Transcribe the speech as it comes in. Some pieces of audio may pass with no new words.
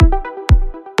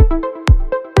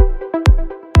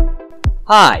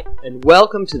Hi, and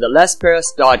welcome to the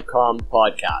LesParis.com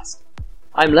podcast.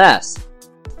 I'm Les.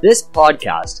 This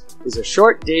podcast is a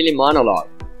short daily monologue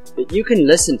that you can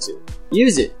listen to.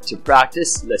 Use it to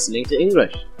practice listening to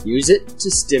English. Use it to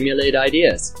stimulate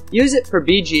ideas. Use it for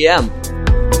BGM.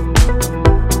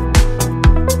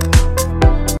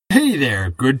 Hey there,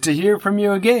 good to hear from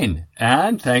you again,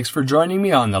 and thanks for joining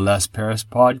me on the Les Paris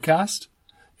podcast.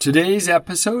 Today's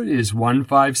episode is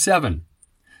 157.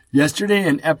 Yesterday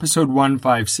in episode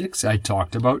 156, I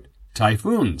talked about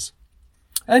typhoons.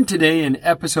 And today in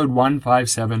episode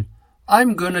 157,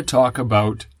 I'm going to talk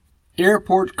about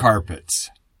airport carpets.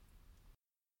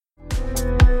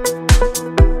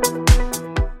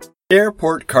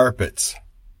 Airport carpets.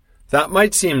 That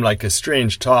might seem like a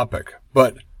strange topic,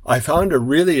 but I found a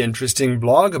really interesting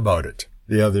blog about it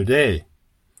the other day.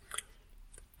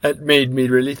 It made me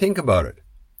really think about it.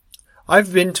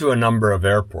 I've been to a number of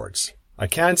airports. I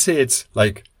can't say it's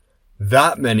like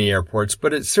that many airports,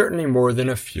 but it's certainly more than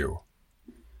a few.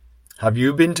 Have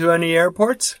you been to any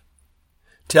airports?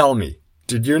 Tell me,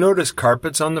 did you notice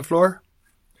carpets on the floor?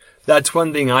 That's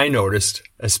one thing I noticed,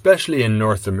 especially in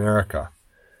North America.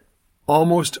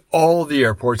 Almost all the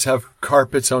airports have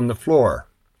carpets on the floor.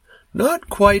 Not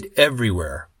quite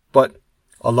everywhere, but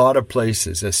a lot of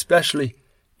places, especially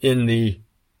in the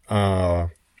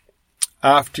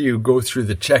after you go through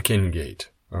the check-in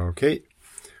gate. Okay?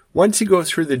 Once you go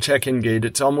through the check-in gate,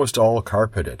 it's almost all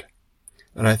carpeted.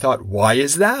 And I thought, why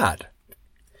is that?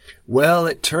 Well,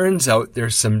 it turns out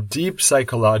there's some deep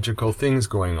psychological things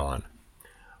going on.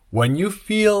 When you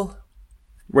feel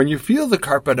the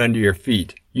carpet under your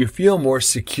feet, you feel more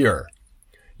secure.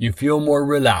 You feel more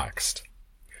relaxed.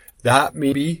 That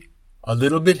may be a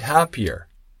little bit happier,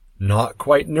 not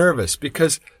quite nervous,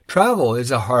 because travel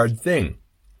is a hard thing.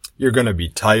 You're going to be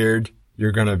tired.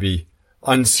 You're going to be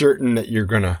uncertain that you're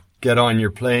going to get on your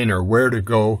plane or where to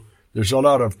go. There's a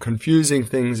lot of confusing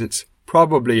things. It's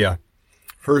probably a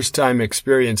first-time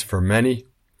experience for many.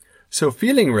 So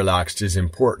feeling relaxed is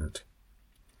important.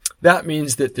 That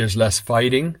means that there's less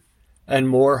fighting and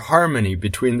more harmony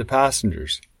between the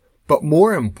passengers. But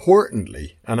more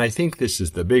importantly, and I think this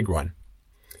is the big one,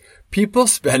 people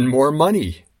spend more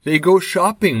money. They go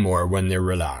shopping more when they're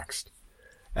relaxed.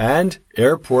 And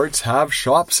airports have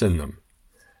shops in them.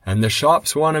 And the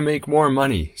shops want to make more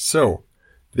money. So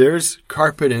there's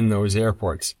carpet in those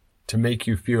airports to make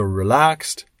you feel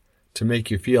relaxed, to make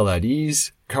you feel at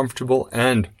ease, comfortable,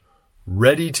 and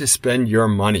ready to spend your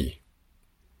money.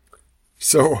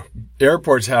 So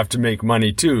airports have to make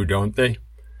money too, don't they?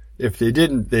 If they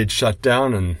didn't, they'd shut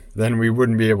down and then we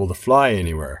wouldn't be able to fly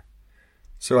anywhere.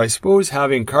 So I suppose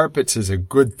having carpets is a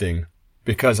good thing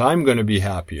because I'm going to be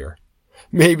happier.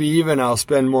 Maybe even I'll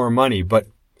spend more money, but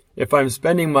if I'm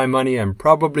spending my money, I'm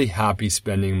probably happy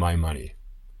spending my money.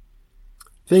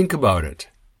 Think about it.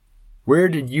 Where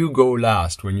did you go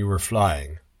last when you were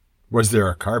flying? Was there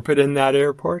a carpet in that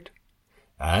airport?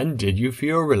 And did you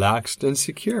feel relaxed and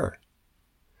secure?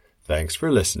 Thanks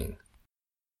for listening.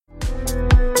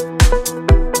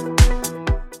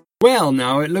 Well,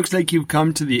 now it looks like you've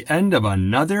come to the end of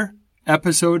another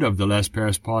episode of the Les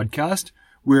Paris podcast.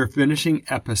 We're finishing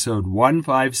episode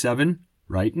 157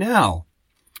 right now.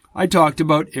 I talked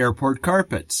about airport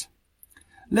carpets.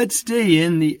 Let's stay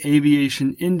in the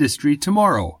aviation industry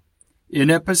tomorrow in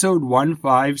episode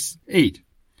 158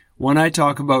 when I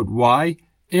talk about why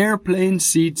airplane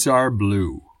seats are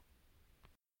blue.